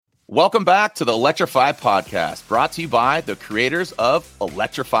Welcome back to the Electrify podcast, brought to you by the creators of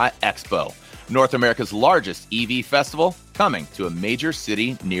Electrify Expo, North America's largest EV festival, coming to a major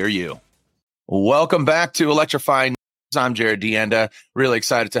city near you. Welcome back to Electrify. I'm Jared Deenda. Really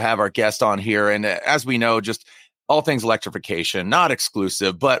excited to have our guest on here. And as we know, just all things electrification, not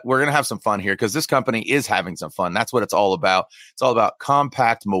exclusive, but we're going to have some fun here because this company is having some fun. That's what it's all about. It's all about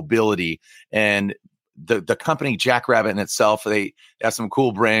compact mobility. And the company Jackrabbit in itself, they have some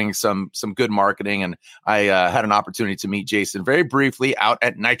cool branding, some good marketing. And I had an opportunity to meet Jason very briefly out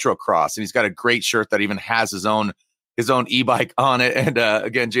at Nitro Cross. And he's got a great shirt that even has his own e-bike on it. And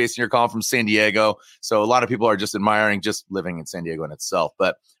again, Jason, you're calling from San Diego. So a lot of people are just admiring just living in San Diego in itself.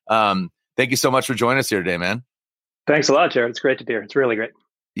 But thank you so much for joining us here today, man. Thanks a lot, Jared. It's great to be here. It's really great.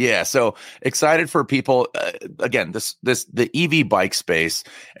 Yeah. So excited for people. Again, the EV bike space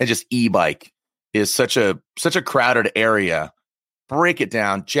and just e-bike is such a crowded area. Break it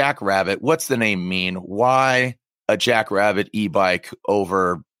down. Jackrabbit, what's the name mean? Why a Jackrabbit e-bike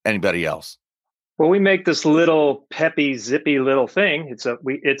over anybody else? Well, we make this little peppy, zippy little thing.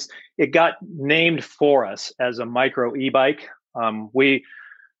 It got named for us as a micro e-bike.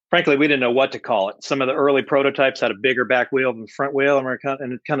 Frankly, we didn't know what to call it. Some of the early prototypes had a bigger back wheel than the front wheel,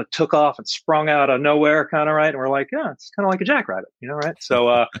 and it kind of took off and sprung out of nowhere, kind of, right? And we're like, yeah, it's kind of like a Jackrabbit, right?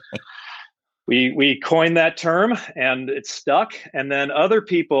 So we coined that term, and it stuck. And then other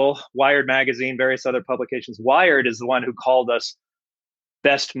people, Wired magazine, various other publications, Wired is the one who called us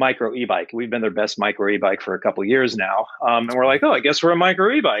best micro e-bike. We've been their best micro e-bike for a couple of years now. And we're like, oh, I guess we're a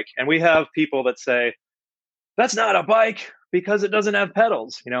micro e-bike. And we have people that say, that's not a bike because it doesn't have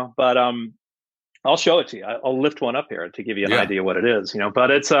pedals, but I'll show it to you. I'll lift one up here to give you an idea what it is,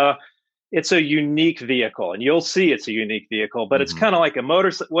 but it's a unique vehicle, and you'll see it's a unique vehicle, but it's kind of like a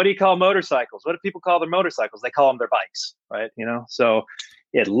motorcycle. What do you call motorcycles? What do people call their motorcycles? They call them their bikes, right? So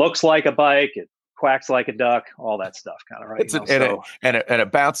it looks like a bike. It quacks like a duck, all that stuff, kind of, right? And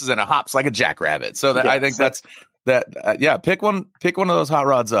it bounces and it hops like a Jackrabbit. So I think that's that. Yeah, pick one of those hot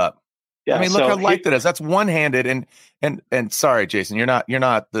rods up. Yeah, I mean, look how light that is. That's one-handed. And sorry, Jason, you're not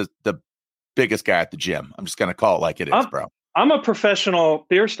the biggest guy at the gym. I'm just gonna call it like it is, bro. I'm a professional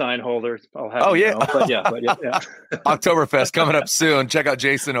beer stein holder. But yeah. Oktoberfest coming up soon. Check out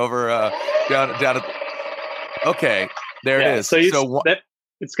Jason over down at. Okay, there it is. So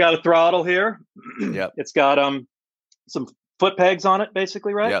it's got a throttle here. Yep. It's got some foot pegs on it,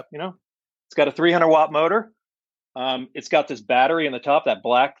 basically, right? Yep. It's got a 300-watt motor. It's got this battery in the top, that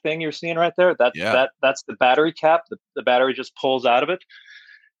black thing you're seeing right there. That's the battery cap. The battery just pulls out of it.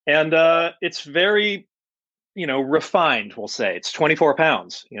 And it's very, refined, we'll say. It's 24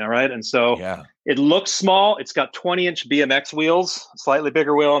 pounds, right? And so it looks small. It's got 20-inch BMX wheels, slightly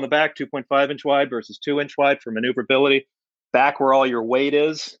bigger wheel on the back, 2.5-inch wide versus 2-inch wide for maneuverability. Back where all your weight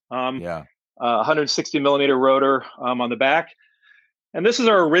is. 160 millimeter rotor on the back. And this is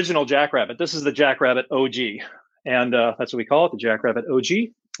our original Jackrabbit. This is the Jackrabbit OG. And that's what we call it, the Jackrabbit OG.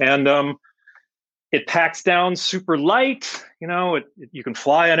 And it packs down super light. You can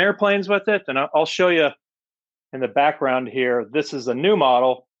fly on airplanes with it. And I'll show you in the background here. This is a new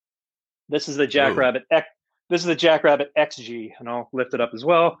model. This is the Jackrabbit X. This is the Jackrabbit XG, and I'll lift it up as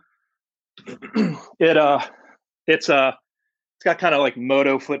well. It's got kind of like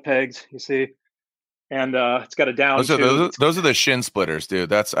moto foot pegs, you see. And it's got a down. Those are the shin splitters, dude.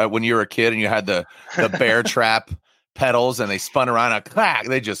 That's when you were a kid and you had the bear trap pedals and they spun around a clack.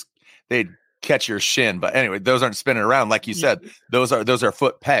 They'd catch your shin. But anyway, those aren't spinning around. Like you said, those are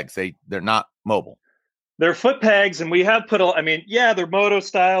foot pegs. They're not mobile. They're foot pegs, and we have they're moto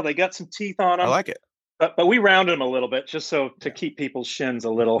style. They got some teeth on them. I like it. But we rounded them a little bit just to keep people's shins a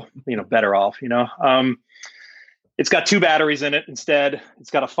little, better off, It's got 2 batteries in it instead.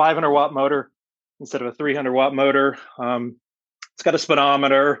 It's got a 500-watt motor instead of a 300-watt motor. It's got a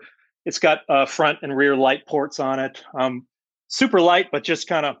speedometer. It's got front and rear light ports on it. Super light, but just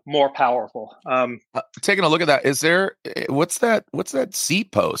kind of more powerful. Taking a look at that, what's that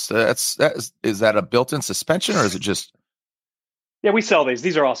seat post? Is that a built-in suspension or is it just? Yeah, we sell these.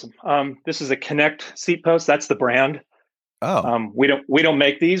 These are awesome. This is a Connect seat post. That's the brand. Oh, we don't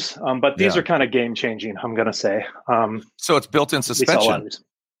make these, but these are kind of game changing. I'm gonna say. So it's built-in suspension.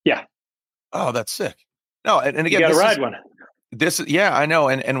 Yeah. Oh, that's sick. No, and again, you got to ride one. I know,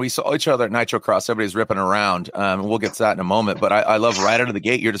 and we saw each other at Nitro Cross. Everybody's ripping around. We'll get to that in a moment. But I love right out of the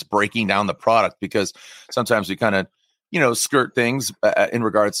gate, you're just breaking down the product because sometimes we kind of, skirt things in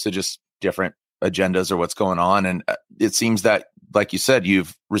regards to just different agendas or what's going on. And it seems that, like you said,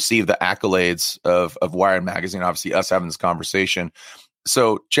 you've received the accolades of Wired magazine. Obviously, us having this conversation.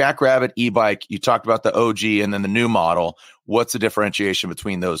 So Jackrabbit e-bike, you talked about the OG and then the new model. What's the differentiation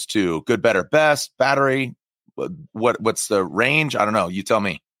between those two? Good, better, best, battery? What's the range? I don't know. You tell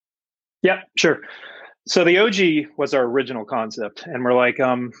me. Yeah, sure. So the OG was our original concept, and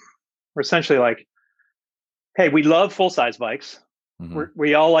we're essentially like, hey, we love full size bikes.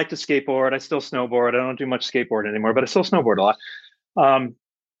 We all like to skateboard. I still snowboard. I don't do much skateboard anymore, but I still snowboard a lot.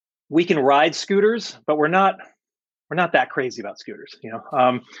 We can ride scooters, but we're not that crazy about scooters,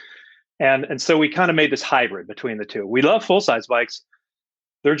 and so we kind of made this hybrid between the two. We love full size bikes.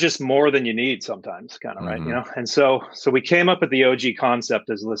 They're just more than you need sometimes, kind of, right? And so we came up with the OG concept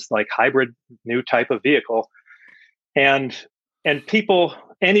as this like hybrid new type of vehicle, and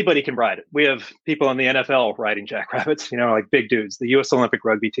anybody can ride it. We have people in the NFL riding Jackrabbits, like big dudes. The U.S. Olympic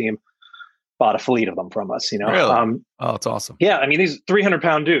rugby team bought a fleet of them from us, Really? Oh, it's awesome. Yeah, I mean, these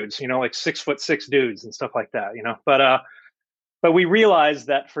 300-pound dudes, like 6'6" dudes and stuff like that, But we realized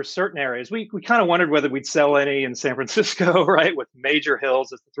that for certain areas, we kind of wondered whether we'd sell any in San Francisco, right? With major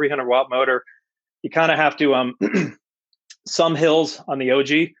hills, it's the 300-watt motor. You kind of have to, some hills on the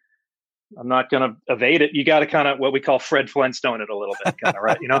OG, I'm not going to evade it. You got to kind of what we call Fred Flintstone it a little bit, kind of,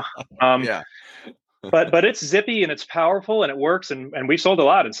 right? Yeah. but it's zippy and it's powerful and it works. And we sold a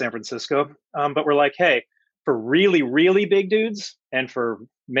lot in San Francisco. But we're like, hey, for really, really big dudes and for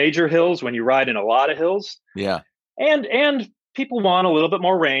major hills, when you ride in a lot of hills. Yeah. And people want a little bit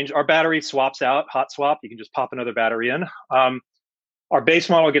more range. Our battery swaps out, hot swap. You can just pop another battery in. Our base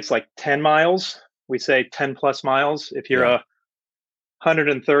model gets like 10 miles. We say 10 plus miles. If you're a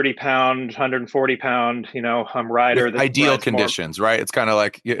 130-pound, 140-pound, rider. With ideal conditions, right? It's kind of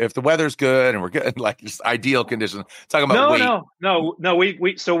like if the weather's good and we're good, like just ideal conditions. Talking about weight. No.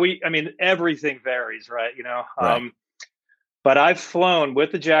 I mean, everything varies, right? Right. But I've flown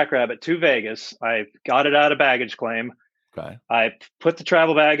with the Jackrabbit to Vegas. I got it out of baggage claim. Okay. I put the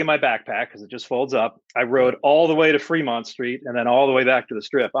travel bag in my backpack because it just folds up. I rode all the way to Fremont Street and then all the way back to the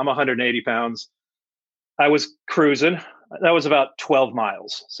Strip. I'm 180 pounds. I was cruising. That was about 12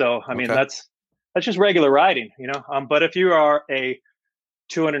 miles. So, I mean, that's just regular riding, But if you are a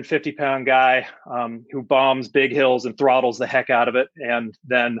 250-pound guy who bombs big hills and throttles the heck out of it, and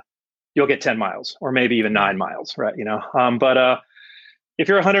then you'll get 10 miles or maybe even 9 miles, right? But if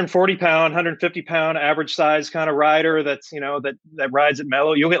you're a 140-pound, 150-pound average size kind of rider that's, that rides at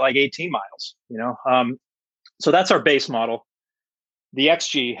mellow, you'll get like 18 miles, So that's our base model. The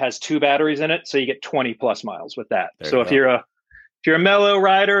XG has 2 batteries in it, so you get 20 plus miles with that. So if you're a mellow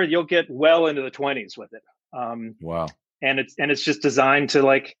rider, you'll get well into the 20s with it. Wow. And it's just designed to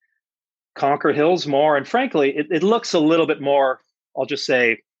like conquer hills more. And frankly, it looks a little bit more, I'll just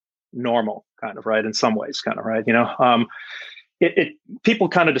say, normal kind of, right? In some ways, kind of, right? People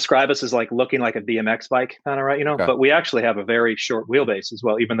kind of describe us as like looking like a BMX bike kind of, right? But we actually have a very short wheelbase as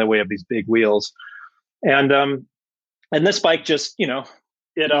well, even though we have these big wheels. And this bike just, it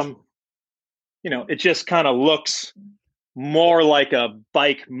just kind of looks more like a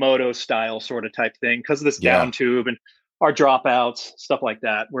bike moto style sort of type thing because of this down tube and our dropouts, stuff like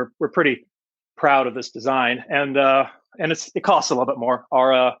that. We're pretty proud of this design, and it costs a little bit more.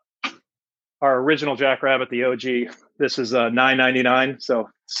 Our original Jackrabbit, the OG, this is $999, so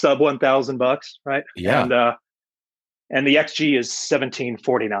sub $1,000, right? Yeah. And the XG is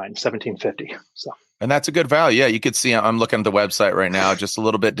 $1,749, So. And that's a good value. Yeah, you could see. I'm looking at the website right now. Just a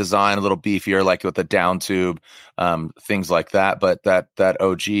little bit designed, a little beefier, like with the down tube, things like that. But that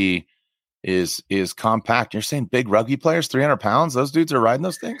OG is compact. You're saying big rugby players, 300 pounds. Those dudes are riding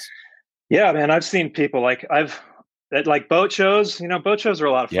those things. Yeah, man. I've seen people at boat shows. Boat shows are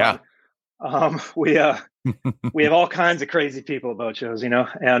a lot of fun. Yeah. We have all kinds of crazy people at boat shows.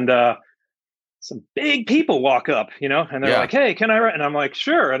 And some big people walk up, and they're like, hey, can I ride? And I'm like,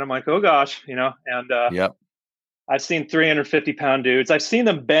 sure. And I'm like, oh gosh, and I've seen 350-pound dudes. I've seen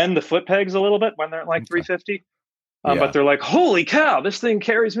them bend the foot pegs a little bit when they're at like 350. But they're like, holy cow, this thing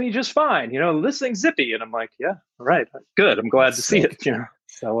carries me just fine. This thing's zippy. And I'm like, yeah, right. Good. I'm glad to see it,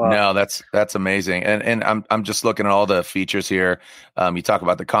 So no, that's amazing. And I'm just looking at all the features here. You talk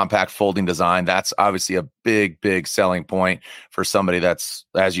about the compact folding design. That's obviously a big selling point for somebody that's,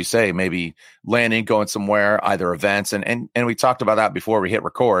 as you say, maybe landing, going somewhere, either events. And we talked about that before we hit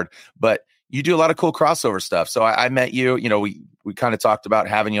record, but you do a lot of cool crossover stuff. So I met you, we kind of talked about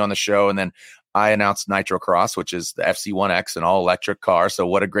having you on the show, and then I announced Nitro Cross, which is the FC1X, an all electric car. So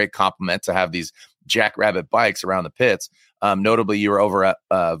what a great compliment to have these Jackrabbit bikes around the pits. Notably, you were over at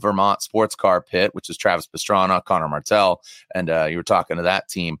Vermont Sports Car Pit, which is Travis Pastrana, Connor Martell, and you were talking to that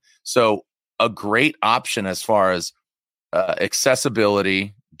team. So a great option as far as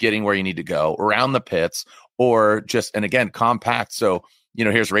accessibility, getting where you need to go around the pits, or just, and again, compact. So,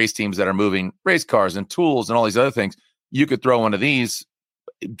 here's race teams that are moving race cars and tools and all these other things. You could throw one of these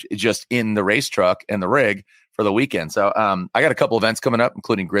just in the race truck and the rig for the weekend. So I got a couple events coming up,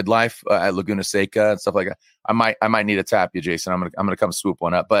 including Grid Life at Laguna Seca and stuff like that. I might need to tap you, Jason. I'm gonna come swoop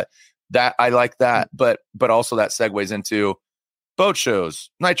one up. But that, I like that. But also that segues into boat shows,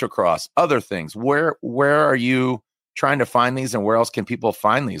 nitrocross, other things. Where are you trying to find these, and where else can people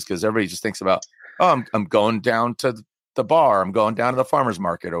find these? Because everybody just thinks about, oh, I'm going down to the bar, I'm going down to the farmer's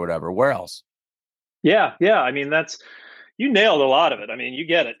market or whatever. Where else? Yeah. I mean, you nailed a lot of it. I mean, you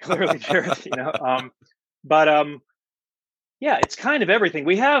get it clearly, Jared. But yeah, it's kind of everything.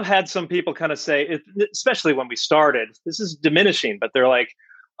 We have had some people kind of say, especially when we started, this is diminishing, but they're like,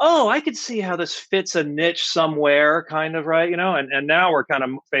 oh, I could see how this fits a niche somewhere, kind of, right? And now we're kind of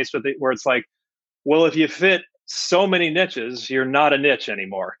faced with it where it's like, well, if you fit so many niches, you're not a niche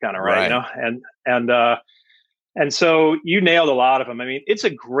anymore, kind of, right? And so you nailed a lot of them. I mean, it's a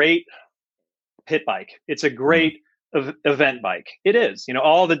great pit bike. It's a great event bike. It is. A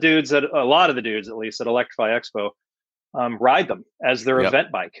lot of the dudes, at least at Electrify Expo, ride them as their event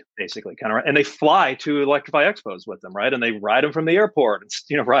bike, basically, kind of, right? And they fly to Electrify Expos with them, right? And they ride them from the airport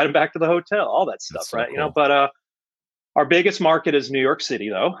and ride them back to the hotel, all that stuff, so right? Cool. But our biggest market is New York City,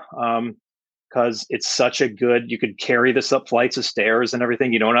 though. Because it's such a good, you could carry this up flights of stairs and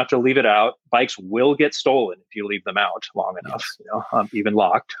everything. You don't have to leave it out. Bikes will get stolen if you leave them out long enough, even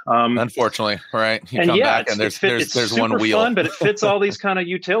locked. Unfortunately, right? You come back and there's one wheel. Fun, but it fits all these kind of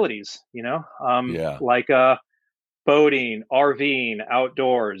utilities, like boating, RVing,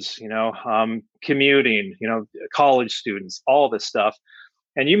 outdoors, commuting, college students, all this stuff.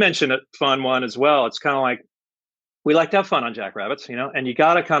 And you mentioned a fun one as well. It's kind of like, we like to have fun on Jackrabbits, and you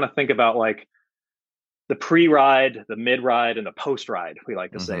got to kind of think about like the pre-ride, the mid-ride, and the post-ride, we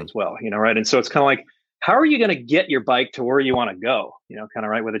like to say as well, right? And so it's kind of like, how are you going to get your bike to where you want to go? Kind of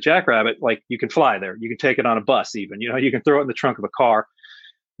right. With a Jackrabbit, like you can fly there. You can take it on a bus even, you can throw it in the trunk of a car.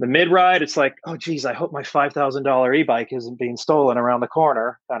 The mid-ride, it's like, oh, geez, I hope my $5,000 e-bike isn't being stolen around the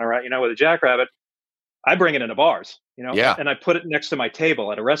corner, kind of right. With a Jackrabbit, I bring it into bars, and I put it next to my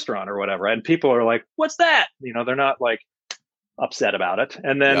table at a restaurant or whatever. And people are like, what's that? They're not like upset about it.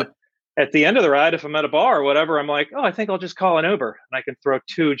 And then at the end of the ride, if I'm at a bar or whatever, I'm like, oh, I think I'll just call an Uber and I can throw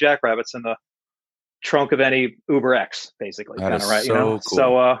 2 Jackrabbits in the trunk of any Uber X, basically, kind of right. So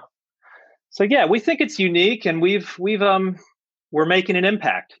cool. So yeah, we think it's unique, and we're making an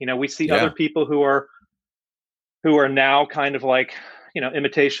impact. We see other people who are now kind of like,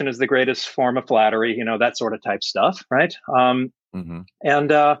 imitation is the greatest form of flattery, that sort of type stuff, right? And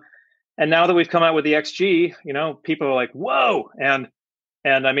now that we've come out with the XG, people are like, whoa, and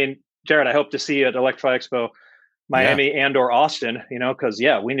I mean, Jared, I hope to see you at Electrify Expo Miami and or Austin, because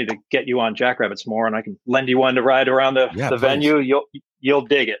we need to get you on Jackrabbits more, and I can lend you one to ride around the venue. You'll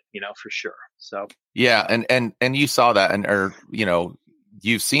dig it, for sure. So and you saw that,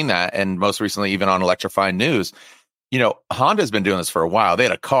 you've seen that, and most recently even on Electrify News. Honda's been doing this for a while. They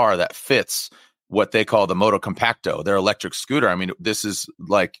had a car that fits what they call the Moto Compacto, their electric scooter. I mean, this is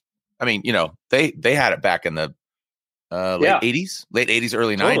like, they had it back in the late 80s,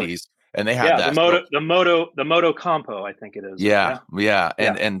 early 90s, and they had that. The Moto Compo, I think it is.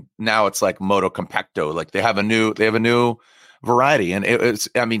 And now it's like Moto Compacto. Like they have a new variety, and it's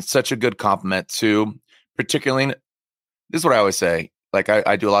such a good compliment to, particularly, this is what I always say. Like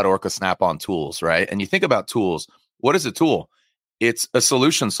I do a lot of work with Snap-on tools, right? And you think about tools. What is a tool? It's a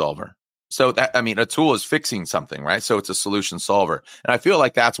solution solver. So that, a tool is fixing something, right? So it's a solution solver. And I feel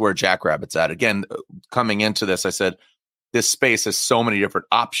like that's where Jackrabbit's at. Again, coming into this, I said, this space has so many different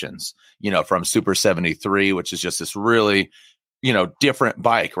options, from Super 73, which is just this really, different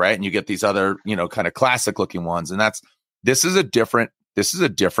bike, right? And you get these other, kind of classic looking ones. And this is a different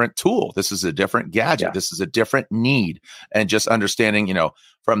tool. This is a different gadget. Yeah. This is a different need. And just understanding,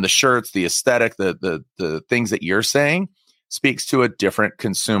 from the shirts, the aesthetic, the things that you're saying speaks to a different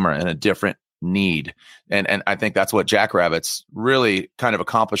consumer and a different need. And I think that's what Jackrabbit's really kind of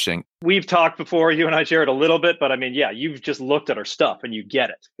accomplishing. We've talked before, you and I, Jared, a little bit, but you've just looked at our stuff and you get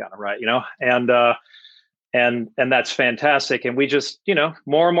it, kind of right, and that's fantastic. And we just,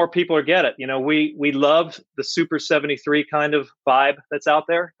 more and more people get it. We love the Super 73 kind of vibe that's out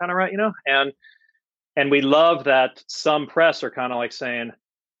there, kind of right, and we love that some press are kind of like saying,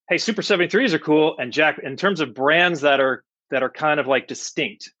 hey, Super 73s are cool. And in terms of brands that are kind of like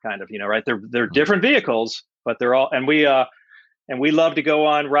distinct, kind of, right? They're different vehicles, but they're all, and we love to go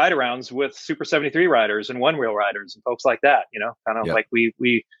on ride arounds with Super 73 riders and one wheel riders and folks like that, kind of like we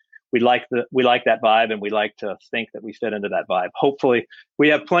like that vibe, and we like to think that we fit into that vibe. Hopefully we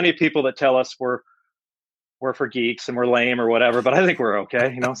have plenty of people that tell us we're we're for geeks and we're lame or whatever, but I think we're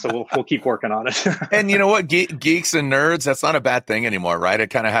okay, so we'll keep working on it. And you know what? Geeks and nerds, that's not a bad thing anymore, right?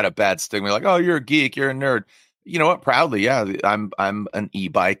 It kind of had a bad stigma, like, oh, you're a geek, you're a nerd. You know what? Proudly, yeah, I'm an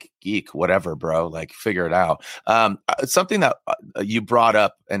e-bike geek, whatever, bro. Like, figure it out. Something that you brought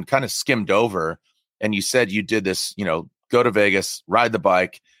up and kind of skimmed over, and you said you did this, go to Vegas, ride the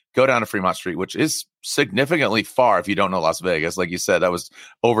bike, go down to Fremont Street, which is significantly far if you don't know Las Vegas. Like you said, that was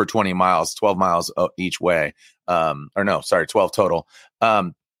over 20 miles, 12 miles each way. 12 total.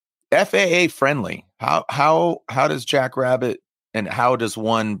 FAA friendly. How does Jackrabbit, and how does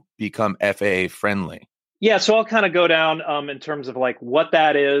one become FAA friendly? Yeah, so I'll kind of go down in terms of like what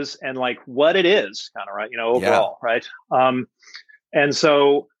that is and like what it is, kind of, right? Overall, right? And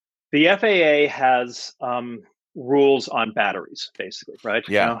so the FAA has rules on batteries, basically, right?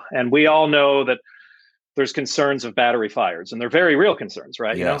 Yeah. And we all know that there's concerns of battery fires, and they're very real concerns,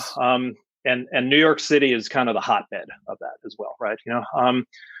 right? Yes. And New York City is kind of the hotbed of that as well, right?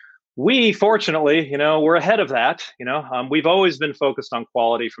 We fortunately, we're ahead of that. We've always been focused on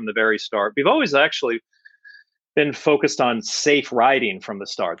quality from the very start. We've always actually been focused on safe riding from the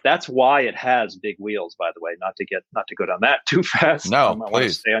start. That's why it has big wheels, by the way, not to go down that too fast. No, I want to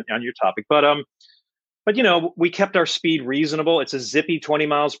stay on your topic, but we kept our speed reasonable. It's a zippy 20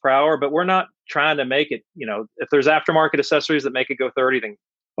 miles per hour, but we're not trying to make it, if there's aftermarket accessories that make it go 30, then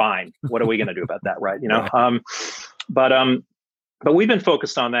fine. What are we going to do about that? Right. But we've been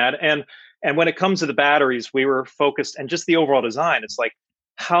focused on that. And when it comes to the batteries, we were focused, and just the overall design, it's like,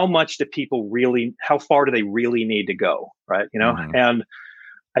 how far do they really need to go? Right. Mm-hmm. And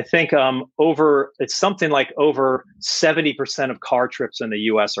I think it's something like over 70% of car trips in the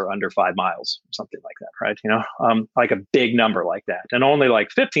US are under 5 miles, something like that. Right. Like a big number like that. And only like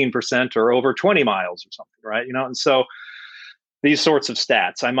 15% are over 20 miles or something. Right. And so these sorts of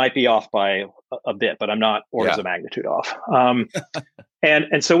stats, I might be off by a bit, but I'm not orders of magnitude off.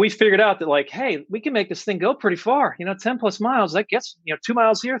 And so we figured out that, like, hey, we can make this thing go pretty far. 10 plus miles, that gets 2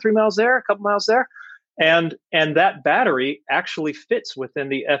 miles here, 3 miles there, a couple miles there, and that battery actually fits within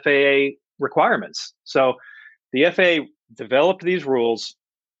the FAA requirements. So the FAA developed these rules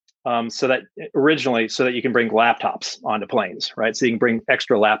so that you can bring laptops onto planes, right? So you can bring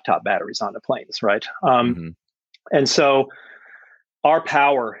extra laptop batteries onto planes, right? And so our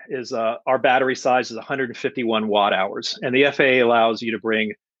battery size is 151 watt hours, and the FAA allows you to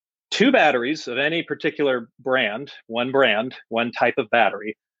bring 2 batteries of any particular brand, one type of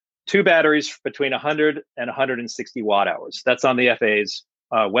battery, 2 batteries between 100 and 160 watt hours. That's on the FAA's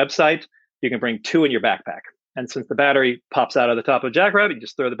website. You can bring 2 in your backpack. And since the battery pops out of the top of a Jackrabbit, you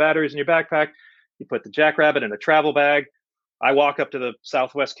just throw the batteries in your backpack. You put the Jackrabbit in a travel bag. I walk up to the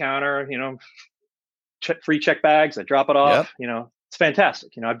Southwest counter, free check bags. I drop it off. Yep. It's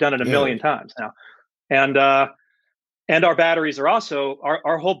fantastic. I've done it a million times now. And our batteries are also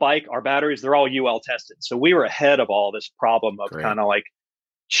our whole bike, our batteries, they're all UL tested. So we were ahead of all this problem of kind of like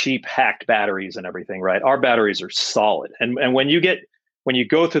cheap hacked batteries and everything, right? Our batteries are solid. And when you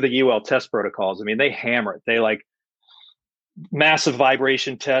go through the UL test protocols, I mean, they hammer it. They like massive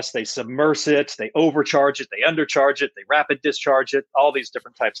vibration tests, they submerse it, they overcharge it, they undercharge it, they rapid discharge it, all these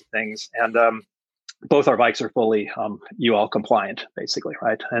different types of things. And both our bikes are fully UL compliant, basically,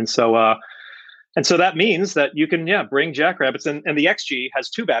 right? And so that means that you can bring Jackrabbits, and the XG has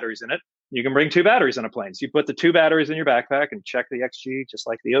 2 batteries in it. You can bring 2 batteries in a plane. So you put the 2 batteries in your backpack and check the XG just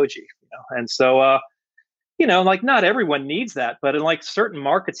like the OG. And so like not everyone needs that, but in like certain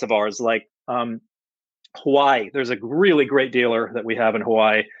markets of ours, like Hawaii, there's a really great dealer that we have in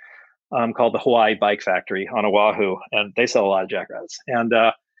Hawaii called the Hawaii Bike Factory on Oahu, and they sell a lot of Jackrabbits.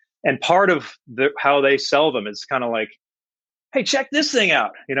 And part of how they sell them is kind of like, hey, check this thing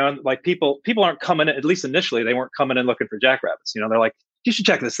out. Like people aren't coming in, at least initially, they weren't coming in looking for Jackrabbits. They're like, you should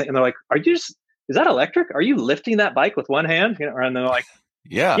check this thing. And they're like, is that electric? Are you lifting that bike with one hand? And they're like,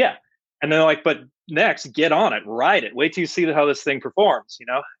 yeah. And they're like, but next, get on it, ride it. Wait till you see how this thing performs,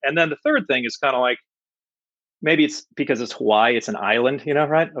 And then the third thing is kind of like, maybe it's because it's Hawaii, it's an island,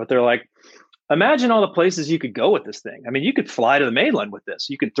 right? But they're like, imagine all the places you could go with this thing. I mean, you could fly to the mainland with this.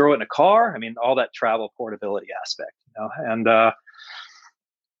 You could throw it in a car. I mean, all that travel portability aspect,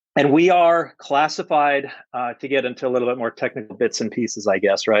 and we are classified to get into a little bit more technical bits and pieces, I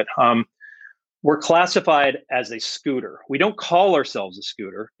guess, right? We're classified as a scooter. We don't call ourselves a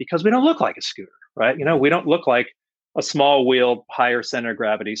scooter because we don't look like a scooter, right? We don't look like a small wheeled, higher center of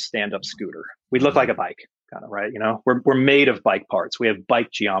gravity stand-up scooter. We look like a bike. Kind of, right? We're made of bike parts. We have bike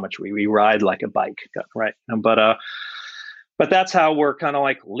geometry. We ride like a bike, right? But that's how we're kind of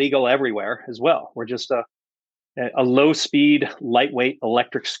like legal everywhere as well. We're just a low speed, lightweight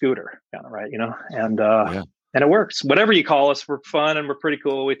electric scooter, kind of, right? And it works. Whatever you call us, we're fun and we're pretty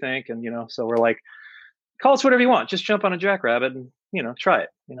cool, we think. And, so we're like, call us whatever you want. Just jump on a Jackrabbit and, try it.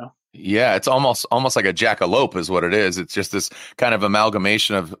 Yeah, it's almost like a jackalope is what it is. It's just this kind of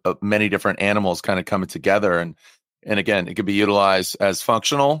amalgamation of many different animals kind of coming together. And again, it could be utilized as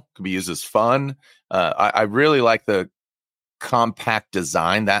functional, could be used as fun. I really like the compact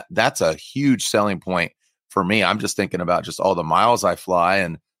design. That's a huge selling point for me. I'm just thinking about just all the miles I fly.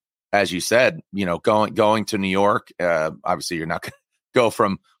 And as you said, going to New York, obviously you're not going to go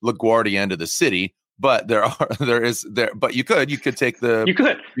from LaGuardia into the city, but but you could take you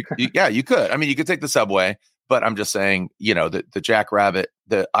could. You could. I mean, you could take the subway, but I'm just saying, the Jackrabbit,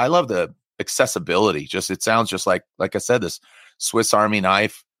 I love the accessibility. It sounds just like I said, this Swiss Army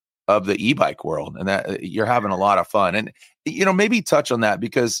knife of the e-bike world, and that you're having a lot of fun. And, maybe touch on that,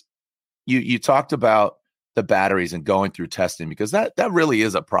 because you talked about the batteries and going through testing, because that really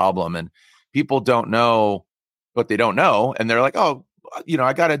is a problem, and people don't know what they don't know. And they're like, oh,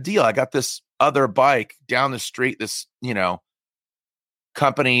 I got a deal. I got this other bike down the street, this,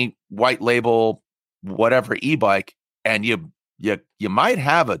 company, white label, whatever e-bike. And you might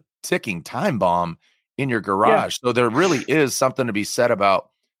have a ticking time bomb in your garage. Yeah. So there really is something to be said about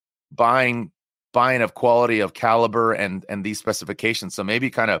buying of quality, of caliber, and these specifications. So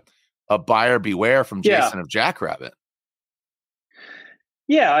maybe kind of a buyer beware from Jason of Jackrabbit.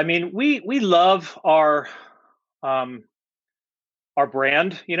 Yeah. I mean, we love our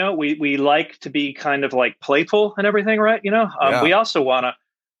brand, we like to be kind of like playful and everything, right? We also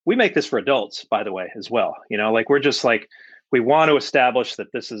we make this for adults, by the way, as well. We're just like, we want to establish that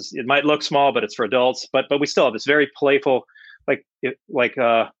it might look small, but it's for adults, but we still have this very playful,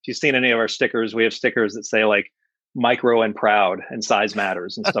 if you've seen any of our stickers, we have stickers that say like micro and proud and size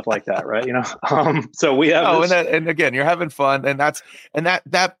matters and stuff like that, right? So we have and again, you're having fun, and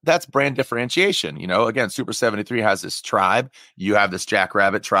that's brand differentiation. Again, Super 73 has this tribe, you have this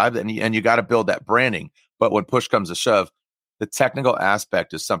Jackrabbit tribe, and you got to build that branding. But when push comes to shove, the technical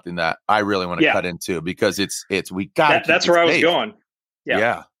aspect is something that I really want to cut into, because we got that's where I was going.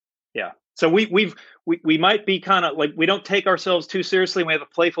 Yeah. So we might be kind of like, we don't take ourselves too seriously. We have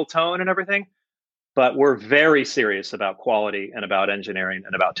a playful tone and everything, but we're very serious about quality and about engineering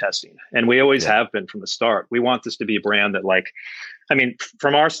and about testing. And we always have been from the start. We want this to be a brand that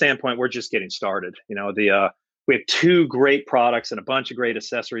from our standpoint, we're just getting started. We have 2 great products and a bunch of great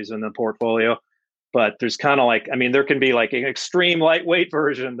accessories in the portfolio, but there's kind of there can be like an extreme lightweight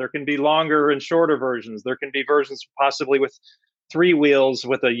version. There can be longer and shorter versions. There can be versions possibly with 3 wheels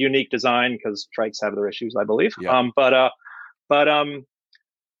with a unique design, because trikes have their issues, I believe. Yeah.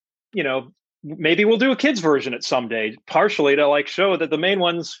 Maybe we'll do a kids version at some day, partially to show that the main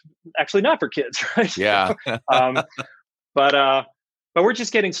one's actually not for kids, right? Yeah. But we're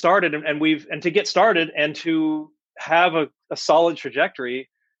just getting started, and to get started and to have a solid trajectory,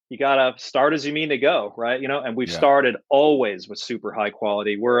 you gotta start as you mean to go, right? And we've started always with super high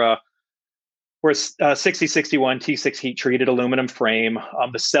quality. We're a 6061 T6 heat treated aluminum frame.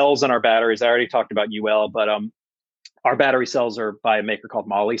 The cells in our batteries, I already talked about UL, but our battery cells are by a maker called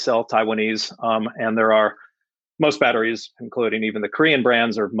Molicel, Taiwanese. And there are most batteries, including even the Korean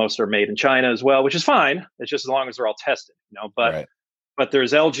brands, most are made in China as well, which is fine. It's just as long as they're all tested, But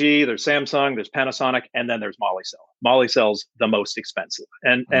there's LG, there's Samsung, there's Panasonic, and then there's Molicel. Molicel's the most expensive.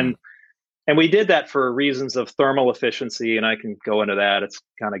 And we did that for reasons of thermal efficiency, and I can go into that. It's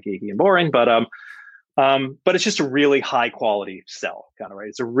kind of geeky and boring, but it's just a really high quality cell, kind of, right?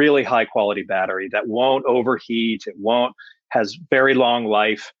 It's a really high quality battery that won't overheat. Has very long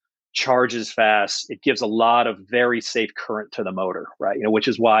life, charges fast. It gives a lot of very safe current to the motor, right? Which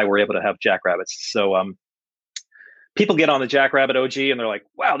is why we're able to have Jackrabbits. So people get on the Jackrabbit OG and they're like,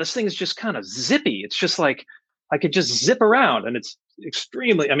 wow, this thing is just kind of zippy. It's just like, I could just zip around, and it's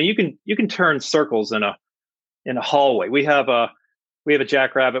extremely, you can turn circles in a hallway. We have a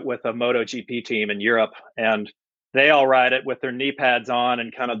Jackrabbit with a MotoGP team in Europe, and they all ride it with their knee pads on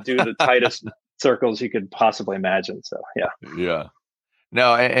and kind of do the tightest circles you could possibly imagine. So yeah.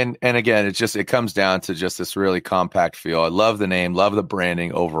 No, and again, it comes down to just this really compact feel. I love the name, love the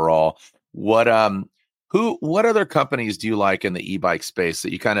branding overall. What other companies do you like in the e-bike space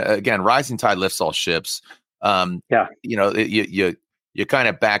that you kind of, again, rising tide lifts all ships? You kind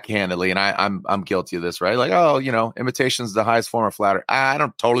of backhandedly, and I'm guilty of this, right? Like, imitation is the highest form of flattery. I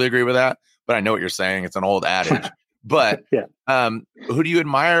don't totally agree with that, but I know what you're saying. It's an old adage. But who do you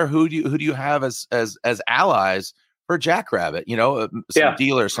admire? Who do you have as allies for Jackrabbit? Some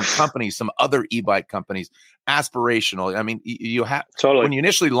dealers, some companies, some other e-bike companies, aspirational. I mean, you have totally, when you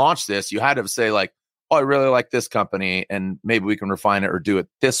initially launched this, you had to say like, oh, I really like this company, and maybe we can refine it or do it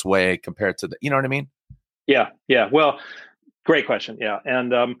this way compared to you know what I mean? Yeah. Well, great question. Yeah.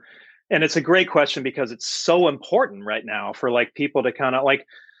 And it's a great question because it's so important right now for like people to kind of like,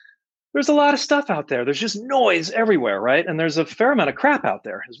 there's a lot of stuff out there. There's just noise everywhere, right? And there's a fair amount of crap out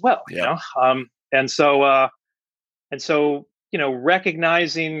there as well, Yeah. And so,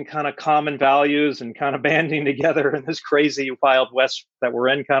 recognizing kind of common values and kind of banding together in this crazy wild west that we're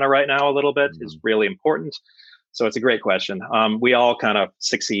in kind of right now a little bit is really important. So it's a great question. We all kind of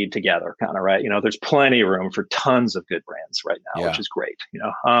succeed together, kind of, right? There's plenty of room for tons of good brands right now, which is great,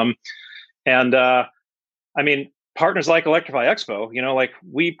 I mean, partners like Electrify Expo, like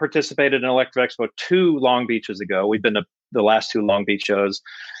we participated in Electrify Expo 2 Long Beaches ago. We've been to the last 2 Long Beach shows.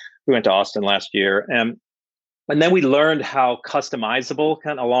 We went to Austin last year, and then we learned how customizable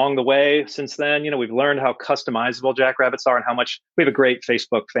kind of along the way since then. We've learned how customizable Jackrabbits are and how much we have a great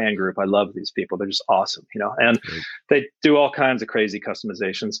Facebook fan group. I love these people. They're just awesome, and they do all kinds of crazy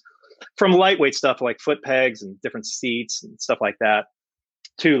customizations from lightweight stuff like foot pegs and different seats and stuff like that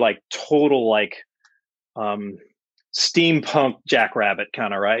to like total like steampunk Jackrabbit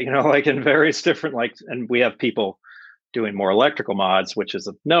kind of, right? Like in various different and we have people doing more electrical mods, which is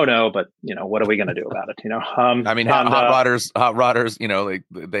a no, but what are we going to do about it? I mean, hot rodders,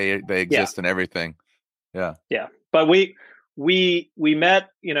 they exist in everything. Yeah. But we met,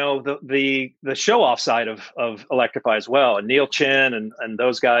 the show off side of Electrify as well, and Neil Chin and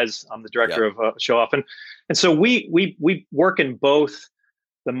those guys. I'm the director of show off, and so we work in both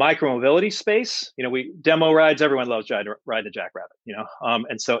the micromobility space. We demo rides. Everyone loves ride the Jackrabbit.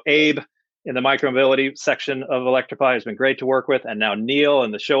 And so Abe in the micromobility section of Electrify has been great to work with. And now Neil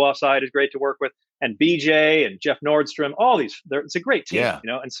in the show off side is great to work with. And BJ and Jeff Nordstrom, all these, it's a great team,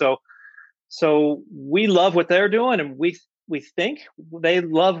 And so we love what they're doing. And we think they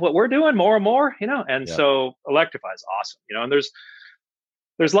love what we're doing more and more, And so Electrify is awesome, And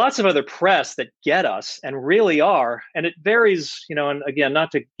there's lots of other press that get us and really are, and it varies, and again,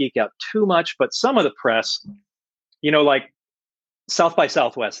 not to geek out too much, but some of the press, like South by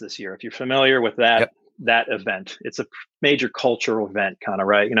Southwest this year, if you're familiar with that event, it's a major cultural event kind of,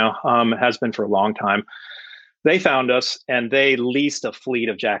 right? Has been for a long time. They found us and they leased a fleet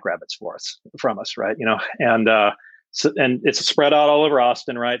of Jackrabbits from us, right? And it's spread out all over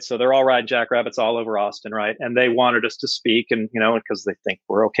Austin, right? So they're all riding Jackrabbits all over Austin, right? And they wanted us to speak, and because they think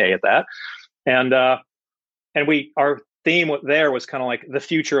we're okay at that. And our theme there was kind of like the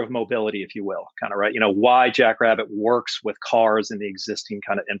future of mobility, if you will, kind of, right? Why Jackrabbit works with cars and the existing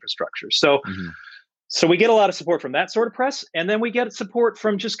kind of infrastructure. So, so we get a lot of support from that sort of press, and then we get support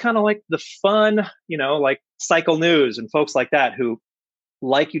from just kind of like the fun, like Cycle News and folks like that who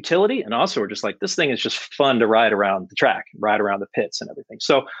like utility, and also are just like, this thing is just fun to ride around the track, ride around the pits and everything.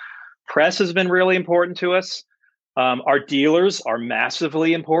 So press has been really important to us. Our dealers are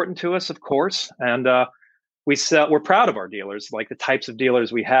massively important to us, of course. And we're proud of our dealers, like the types of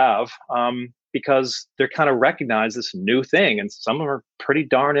dealers we have, because they're kind of recognize this new thing. And some of them are pretty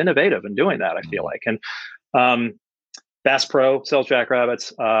darn innovative in doing that, I feel like. And Bass Pro sells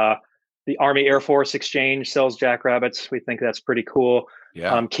Jackrabbits. The Army Air Force Exchange sells Jackrabbits. We think that's pretty cool.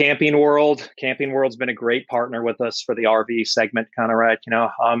 Yeah. Camping World's been a great partner with us for the RV segment, kind of, right?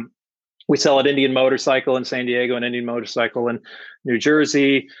 We sell at Indian Motorcycle in San Diego and Indian Motorcycle in New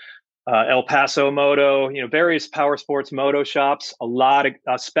Jersey, El Paso Moto, various power sports moto shops, a lot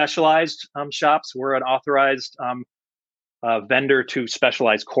of specialized shops. We're an authorized vendor to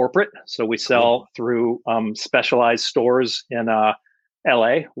Specialized Corporate. So we sell through specialized stores in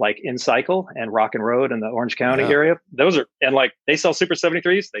LA, like InCycle and Rock and Road in the Orange County area. Those are, and like they sell Super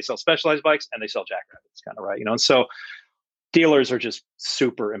 73s, they sell Specialized bikes, and they sell Jackrabbits, kind of, right? And so dealers are just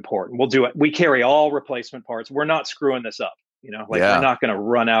super important. We'll do it. We carry all replacement parts. We're not screwing this up. We're not going to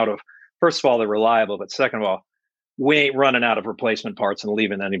run out of, first of all, they're reliable, but second of all, we ain't running out of replacement parts and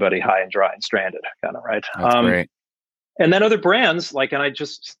leaving anybody high and dry and stranded, kind of, right? That's great. And then other brands, like, and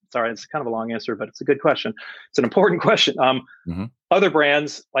sorry, it's kind of a long answer, but it's a good question. It's an important question. Other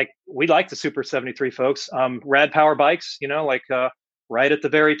brands, like we like the Super 73 folks, Rad Power Bikes, right at the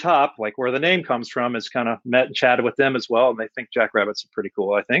very top, like where the name comes from, is kind of met and chatted with them as well. And they think Jackrabbits are pretty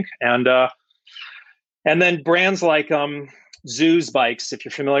cool, I think. And then brands like Zoo's bikes, if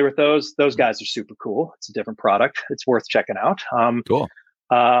you're familiar with those guys are super cool. It's a different product. It's worth checking out. Cool.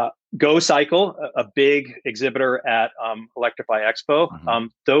 Go Cycle, a big exhibitor at Electrify Expo.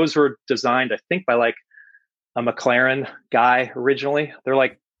 Those were designed, I think, by like a McLaren guy originally.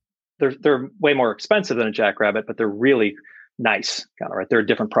 They're way more expensive than a Jackrabbit, but they're really nice, kind of, right? They're a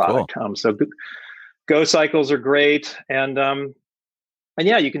different product. Cool. So Go Cycles are great, and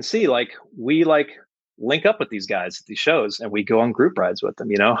yeah, you can see like we like link up with these guys at these shows, and we go on group rides with them.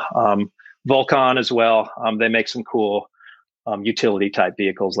 Volcon as well. They make some cool utility type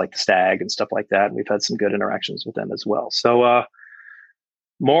vehicles like the Stag and stuff like that. And we've had some good interactions with them as well. So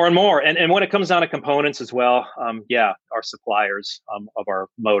more and more. And when it comes down to components as well, our suppliers of our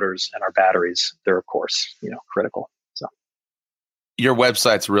motors and our batteries, they're of course, critical. So your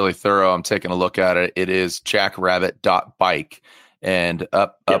website's really thorough. I'm taking a look at it. It is jackrabbit.bike, and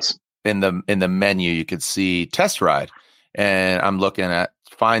up in the menu you could see test ride, and I'm looking at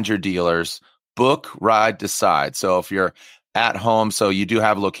find your dealers, book, ride, decide. So if you're at home, so you do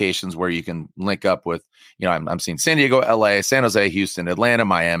have locations where you can link up with, I'm seeing San Diego, LA, San Jose, Houston, Atlanta,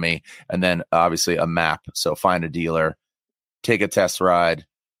 Miami, and then obviously a map. So find a dealer, take a test ride.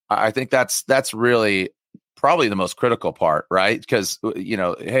 I think that's really probably the most critical part, right? Because,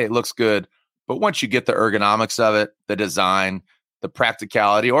 hey, it looks good, but once you get the ergonomics of it, the design, the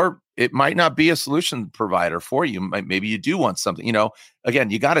practicality, or it might not be a solution provider for you. Maybe you do want something, again,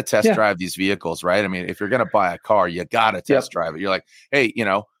 you got to test drive these vehicles, right? I mean, if you're going to buy a car, you got to test drive it. You're like, hey,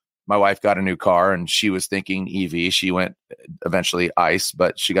 my wife got a new car and she was thinking EV. She went eventually ICE,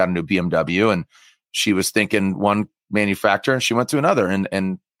 but she got a new BMW and she was thinking one manufacturer and she went to another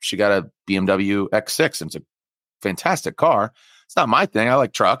and she got a BMW X6 and it's a fantastic car. It's not my thing. I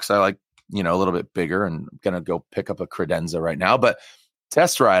like trucks. I like, a little bit bigger, and I'm going to go pick up a credenza right now, but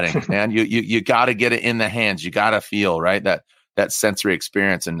test riding, man, you got to get it in the hands. You got to feel, right, that sensory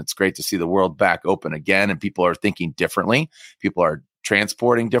experience. And it's great to see the world back open again. And people are thinking differently. People are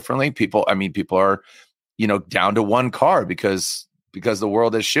transporting differently. People are, down to one car because the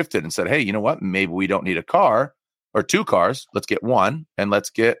world has shifted and said, hey, you know what? Maybe we don't need a car or two cars. Let's get one and let's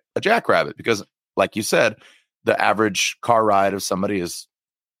get a Jackrabbit, because like you said, the average car ride of somebody is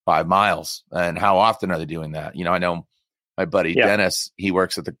 5 miles. And how often are they doing that? I know my buddy Dennis, he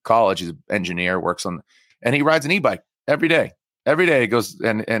works at the college. He's an engineer, and he rides an e-bike every day. Every day he goes,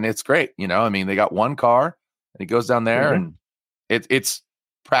 and it's great. They got one car and he goes down there and it's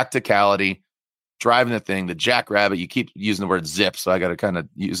practicality, driving the thing, the Jackrabbit. You keep using the word zip, so I got to kind of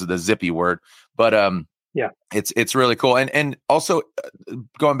use the zippy word, but it's really cool. And also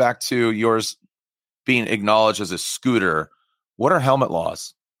going back to yours being acknowledged as a scooter, what are helmet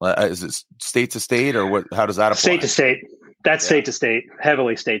laws? Is it state to state, or what? How does that apply? State to state. That's state to state,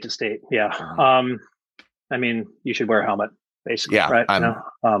 heavily state to state. Yeah. Mm-hmm. You should wear a helmet, basically. Yeah. Right.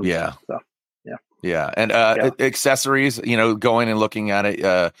 And accessories, going and looking at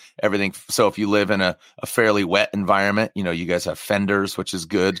it, everything. So if you live in a fairly wet environment, you guys have fenders, which is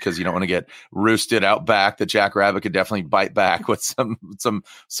good because you don't want to get roosted out back. The Jackrabbit could definitely bite back with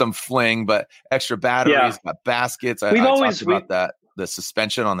some fling, but extra batteries, got baskets. I talked about that. The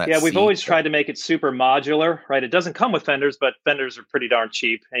suspension on that. Yeah, we've always tried to make it super modular, right? It doesn't come with fenders, but fenders are pretty darn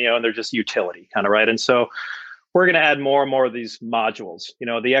cheap, and they're just utility kind of, right? And so we're going to add more and more of these modules. The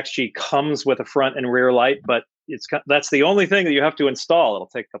XG comes with a front and rear light, but that's the only thing that you have to install. It'll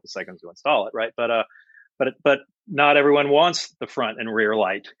take a couple seconds to install it, right? But not everyone wants the front and rear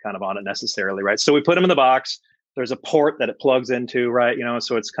light kind of on it necessarily, right? So we put them in the box. There's a port that it plugs into, right?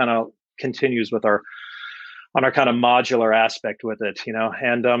 So it's kind of continues with our kind of modular aspect with it,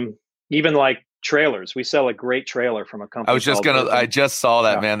 and even like trailers, we sell a great trailer from a company. I just saw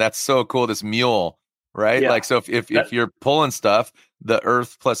that, man. That's so cool. This mule, right? Like, so if you're pulling stuff, the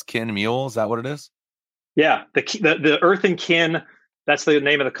Earth plus Kin mule, is that what it is? Yeah. The Earth and Kin, that's the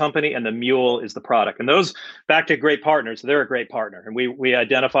name of the company, and the mule is the product. And those, back to great partners, they're a great partner. And we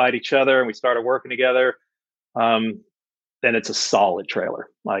identified each other and we started working together. Then it's a solid trailer,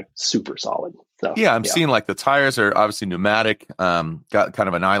 like super solid. So, I'm seeing like the tires are obviously pneumatic, got kind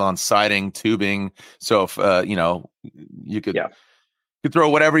of a nylon siding, tubing. So if, you could throw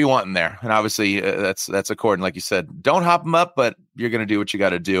whatever you want in there. And obviously that's according, like you said, don't hop them up, but you're going to do what you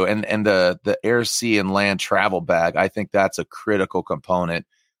got to do. And the air, sea, and land travel bag, I think that's a critical component.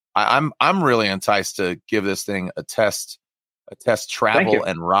 I'm really enticed to give this thing a test travel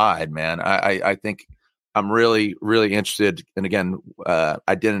and ride, man. I think I'm really, really interested. And again, I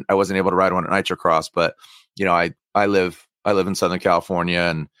wasn't able to ride one at Nitrocross, but I live in Southern California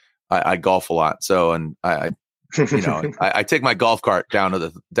and I golf a lot. So, and I take my golf cart down to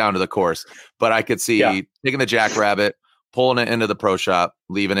the course, but I could see taking the Jackrabbit, pulling it into the pro shop,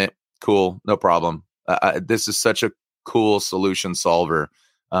 leaving it. Cool. No problem. This is such a cool solution solver.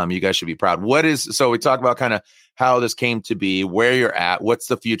 You guys should be proud. So we talk about kind of how this came to be, where you're at, what's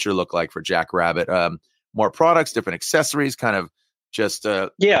the future look like for Jackrabbit? More products, different accessories, kind of just,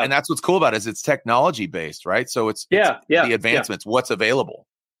 and that's what's cool about it, is it's technology based, right? So it's the advancements, what's available.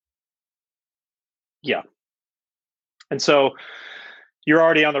 Yeah. And so You're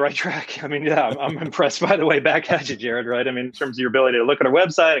already on the right track. I mean, yeah, I'm impressed by the way back at you, Jared, right? I mean, in terms of your ability to look at our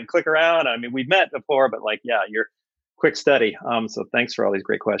website and click around. I mean, we've met before, but like, yeah, you're quick study. So thanks for all these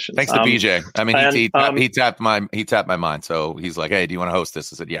great questions. Thanks to BJ. I mean, he tapped my mind. So he's like, "Hey, do you want to host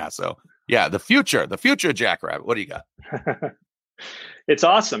this?" I said, "Yeah." So yeah, the future of Jackrabbit. What do you got? It's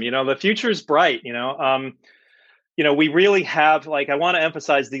awesome. The future is bright. We really have, like, I want to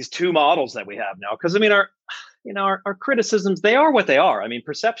emphasize these two models that we have now, because I mean, our criticisms, they are what they are. I mean,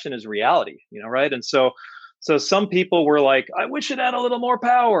 perception is reality, right? And so some people were like, I wish it had a little more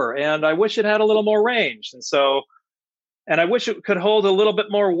power, and I wish it had a little more range, and I wish it could hold a little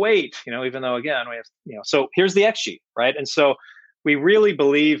bit more weight, even though, again, we have, so here's the X sheet, right? And so we really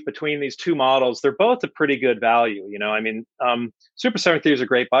believe between these two models, they're both a pretty good value. I mean, Super 73s are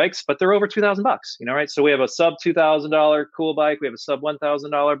great bikes, but they're over $2,000, right? So we have a sub $2,000 cool bike. We have a sub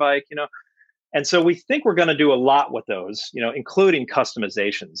 $1,000 bike, and so we think we're going to do a lot with those, including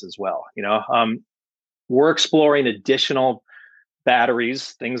customizations as well. We're exploring additional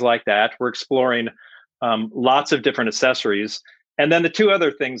batteries, things like that. We're exploring lots of different accessories. And then the two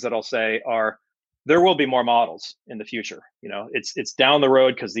other things that I'll say are, there will be more models in the future. It's down the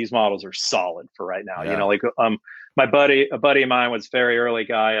road, because these models are solid for right now. Yeah. A buddy of mine was a very early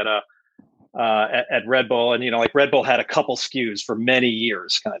guy at Red Bull, and like Red Bull had a couple SKUs for many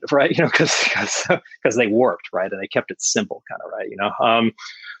years, kind of, right? Because they worked, right, and they kept it simple, kind of, right?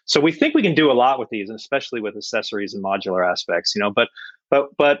 So we think we can do a lot with these, and especially with accessories and modular aspects,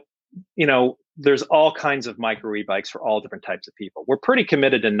 but there's all kinds of micro e-bikes for all different types of people. We're pretty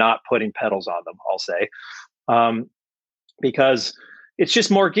committed to not putting pedals on them, I'll say, because it's just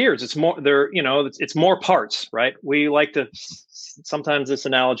more gears. It's more it's more parts, right? We like to, sometimes this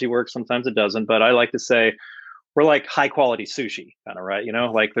analogy works, sometimes it doesn't, but I like to say we're like high quality sushi, kind of, right?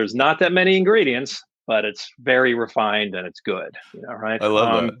 Like there's not that many ingredients, but it's very refined and it's good, right? I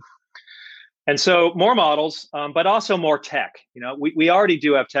love that. And so more models, but also more tech. We already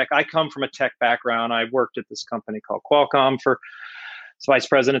do have tech. I come from a tech background. I worked at this company called Qualcomm as vice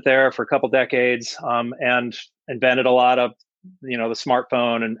president there for a couple decades, and invented a lot of, the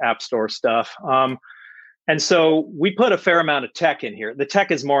smartphone and app store stuff. And so we put a fair amount of tech in here. The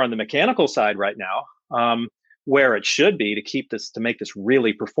tech is more on the mechanical side right now, where it should be to make this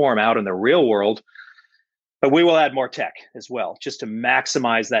really perform out in the real world. But we will add more tech as well, just to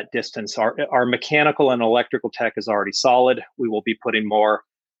maximize that distance. Our mechanical and electrical tech is already solid. We will be putting more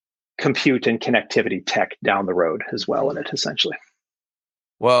compute and connectivity tech down the road as well in it, essentially.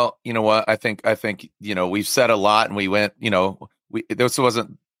 Well, you know what? I think we've said a lot, and we went, this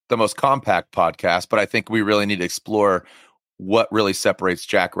wasn't the most compact podcast, but I think we really need to explore what really separates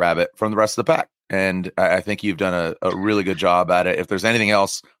Jackrabbit from the rest of the pack. And I think you've done a really good job at it. If there's anything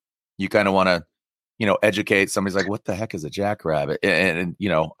else you kind of want to, educate, somebody's like, what the heck is a Jackrabbit? And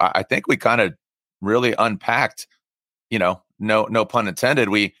I think we kind of really unpacked, no pun intended.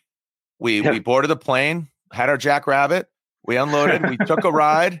 We boarded the plane, had our Jackrabbit, we unloaded, we took a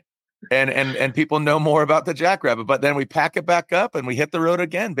ride, and people know more about the Jackrabbit, but then we pack it back up and we hit the road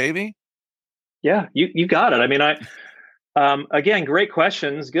again, baby. Yeah, you got it. I mean, again, great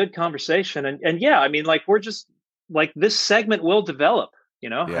questions, good conversation. And yeah, I mean, like, we're just like, this segment will develop.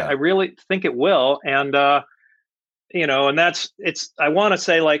 Yeah. I really think it will. And, and I want to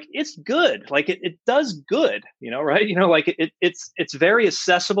say, like, it's good. Like it does good, right? Like it's very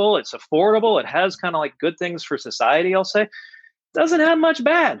accessible. It's affordable. It has kind of like good things for society, I'll say. Doesn't have much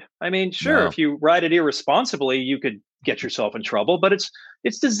bad. I mean, sure, if you ride it irresponsibly, you could get yourself in trouble, but it's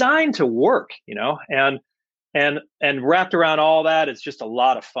designed to work, and wrapped around all that, it's just a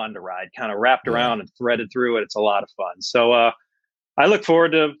lot of fun to ride, kind of wrapped around and threaded through it. It's a lot of fun. So, I look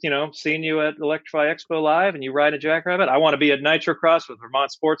forward to, seeing you at Electrify Expo Live, and you ride a Jackrabbit. I want to be at Nitro Cross with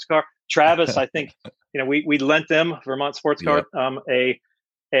Vermont Sports Car. Travis, I think, we lent them, Vermont Sports Car, a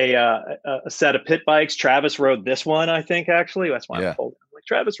set of pit bikes. Travis rode this one, I think, actually. That's why I'm holding. Like,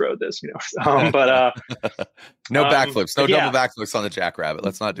 Travis rode this, but no backflips, no double backflips on the Jackrabbit.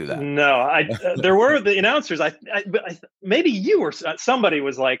 Let's not do that. No, there were the announcers. I maybe you or somebody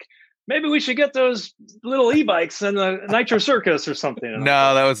was like, maybe we should get those little e-bikes in the Nitro Circus or something.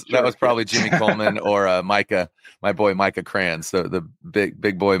 No, that was probably Jimmy Coleman or Micah, my boy Micah Kranz, the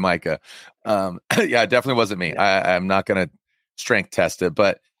big boy Micah. Yeah, it definitely wasn't me. I'm not going to strength test it,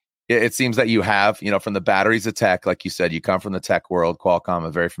 but it seems that you have, from the batteries of tech, like you said, you come from the tech world. Qualcomm,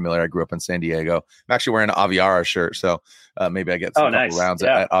 I'm very familiar. I grew up in San Diego. I'm actually wearing an Aviara shirt, so maybe I get some couple rounds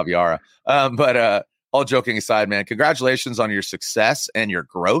at Aviara. But all joking aside, man, congratulations on your success and your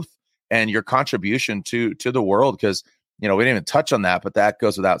growth and your contribution to the world, because we didn't even touch on that, but that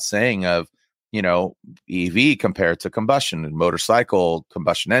goes without saying. Of EV compared to combustion and motorcycle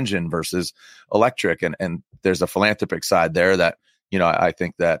combustion engine versus electric. And there's a philanthropic side there that, I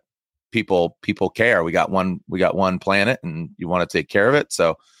think that people care. We got one planet and you want to take care of it.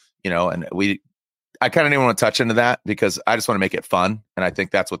 So, I kind of didn't want to touch into that because I just want to make it fun. And I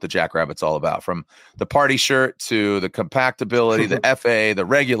think that's what the Jackrabbit's all about, from the party shirt to the compactability, the FA, the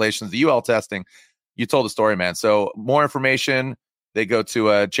regulations, the UL testing. You told the story, man. So more information, they go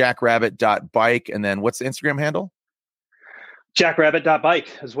to jackrabbit.bike. And then what's the Instagram handle? Jackrabbit.bike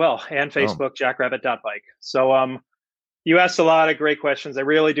as well. And Facebook, jackrabbit.bike. So you asked a lot of great questions. I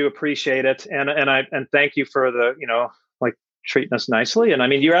really do appreciate it. And thank you for the, treating us nicely. And I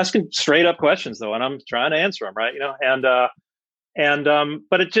mean, you're asking straight up questions though, and I'm trying to answer them, right.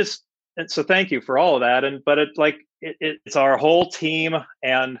 But it just, and so thank you for all of that. But it's our whole team.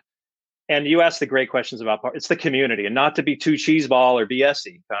 And you asked the great questions about it's the community, and not to be too cheeseball or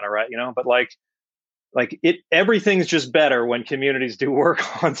BS-y kind of, right. But everything's just better when communities do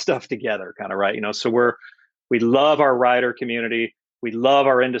work on stuff together kind of, right. So we love our rider community. We love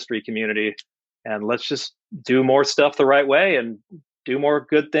our industry community. And let's just do more stuff the right way and do more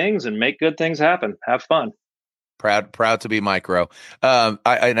good things and make good things happen. Have fun. Proud to be Micro.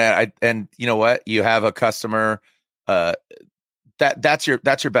 And you know what? You have a customer that's your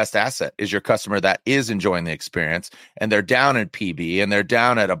best asset, is your customer that is enjoying the experience, and they're down at PB and they're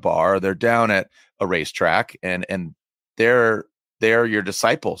down at a bar, they're down at a racetrack, and they're your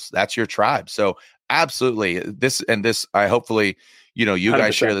disciples. That's your tribe. So absolutely, this I hopefully, you guys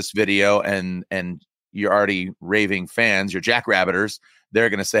 100%. Share this video and you're already raving fans, your Jackrabbiters. They're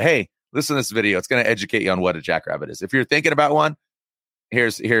going to say, hey, listen to this video. It's going to educate you on what a Jackrabbit is. If you're thinking about one,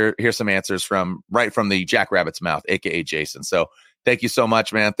 here's some answers from the Jackrabbit's mouth, AKA Jason. So thank you so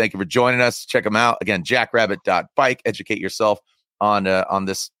much, man. Thank you for joining us. Check them out. Again, jackrabbit.bike. Educate yourself on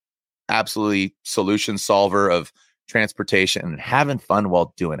this absolutely solution solver of transportation and having fun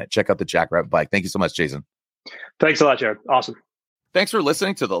while doing it. Check out the Jackrabbit bike. Thank you so much, Jason. Thanks a lot, Jared. Awesome. Thanks for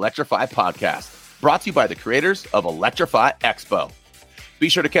listening to the Electrify podcast, brought to you by the creators of Electrify Expo. Be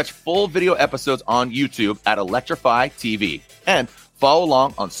sure to catch full video episodes on YouTube at Electrify TV and follow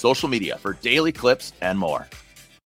along on social media for daily clips and more.